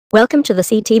Welcome to the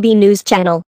CTB News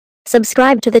channel.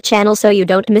 Subscribe to the channel so you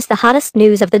don't miss the hottest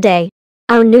news of the day.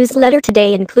 Our newsletter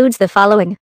today includes the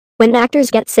following. When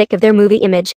actors get sick of their movie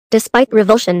image, despite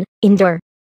revulsion, endure.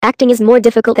 Acting is more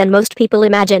difficult than most people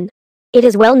imagine. It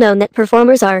is well known that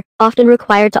performers are often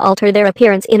required to alter their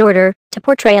appearance in order to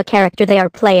portray a character they are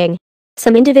playing.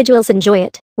 Some individuals enjoy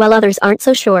it, while others aren't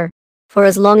so sure. For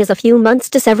as long as a few months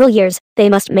to several years, they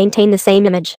must maintain the same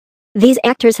image. These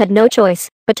actors had no choice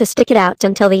but to stick it out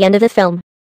until the end of the film.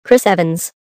 Chris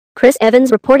Evans. Chris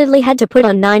Evans reportedly had to put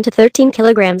on 9 to 13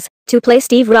 kilograms to play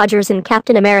Steve Rogers in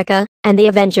Captain America and the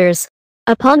Avengers.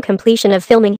 Upon completion of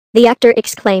filming, the actor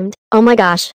exclaimed, "Oh my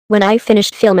gosh, when I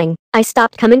finished filming, I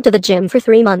stopped coming to the gym for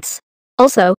 3 months."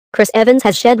 Also, Chris Evans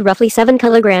has shed roughly 7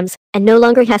 kilograms and no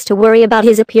longer has to worry about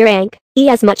his appearance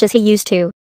as much as he used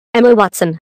to. Emma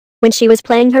Watson. When she was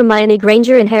playing Hermione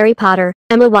Granger in Harry Potter,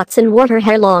 Emma Watson wore her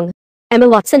hair long. Emma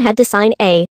Watson had to sign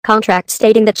a contract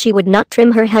stating that she would not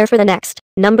trim her hair for the next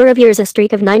number of years, a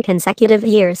streak of 9 consecutive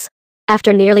years.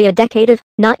 After nearly a decade of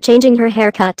not changing her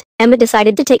haircut, Emma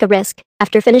decided to take a risk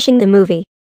after finishing the movie.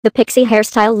 The pixie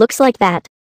hairstyle looks like that.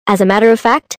 As a matter of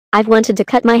fact, I've wanted to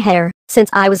cut my hair since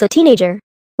I was a teenager.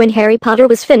 When Harry Potter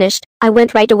was finished, I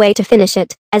went right away to finish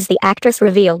it, as the actress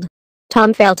revealed.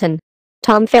 Tom Felton.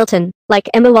 Tom Felton, like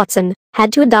Emma Watson,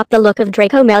 had to adopt the look of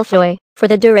Draco Malfoy for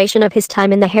the duration of his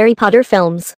time in the Harry Potter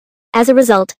films. As a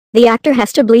result, the actor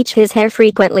has to bleach his hair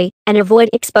frequently and avoid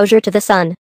exposure to the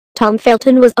sun. Tom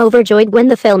Felton was overjoyed when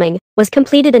the filming was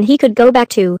completed and he could go back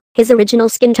to his original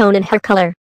skin tone and hair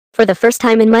color. "For the first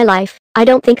time in my life, I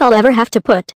don't think I'll ever have to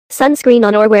put sunscreen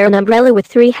on or wear an umbrella with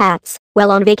 3 hats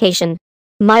while on vacation."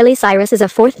 Miley Cyrus is a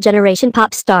 4th-generation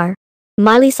pop star.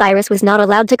 Miley Cyrus was not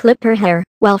allowed to clip her hair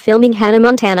while filming Hannah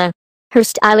Montana. Her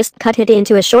stylist cut it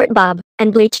into a short bob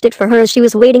and bleached it for her as she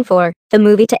was waiting for the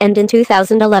movie to end in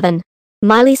 2011.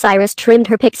 Miley Cyrus trimmed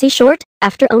her pixie short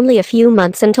after only a few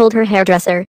months and told her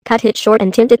hairdresser, "Cut it short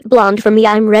and tint it blonde for me,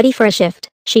 I'm ready for a shift,"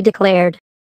 she declared.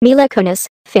 Mila Kunis,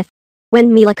 5th.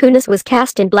 When Mila Kunis was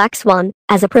cast in Black Swan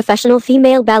as a professional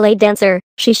female ballet dancer,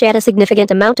 she shed a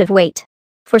significant amount of weight.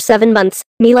 For 7 months,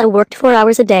 Mila worked 4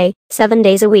 hours a day, 7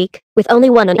 days a week, with only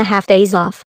 1.5 days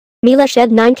off. Mila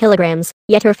shed 9 kilograms,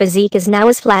 yet her physique is now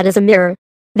as flat as a mirror.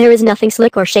 "There is nothing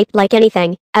slick or shaped like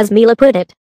anything," as Mila put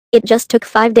it. It just took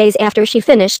 5 days after she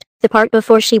finished the part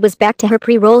before she was back to her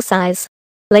pre-roll size.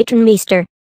 Leighton Meester.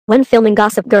 When filming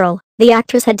Gossip Girl, the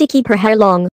actress had to keep her hair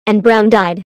long and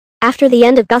brown-dyed. After the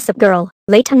end of Gossip Girl,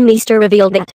 Leighton Meester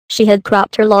revealed that she had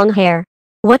cropped her long hair.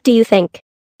 What do you think?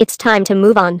 It's time to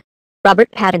move on.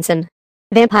 Robert Pattinson.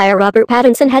 Vampire Robert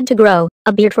Pattinson had to grow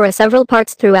a beard for several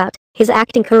parts throughout his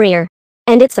acting career.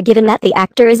 And it's a given that the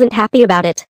actor isn't happy about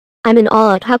it. "I'm in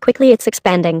awe at how quickly it's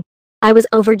expanding. I was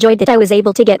overjoyed that I was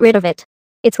able to get rid of it.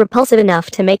 It's repulsive enough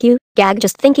to make you gag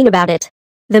just thinking about it."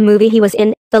 The movie he was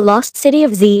in, The Lost City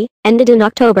of Z, ended in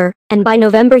October, and by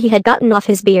November he had gotten off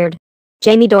his beard.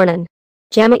 Jamie Dornan.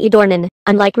 Jamie Dornan,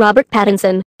 unlike Robert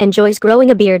Pattinson, enjoys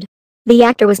growing a beard. The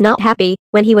actor was not happy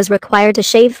when he was required to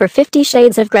shave for 50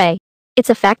 Shades of Grey.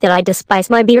 "It's a fact that I despise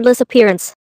my beardless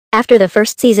appearance." After the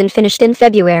first season finished in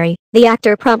February, the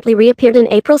actor promptly reappeared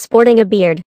in April sporting a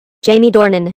beard. Jamie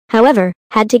Dornan, however,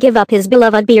 had to give up his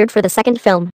beloved beard for the second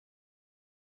film.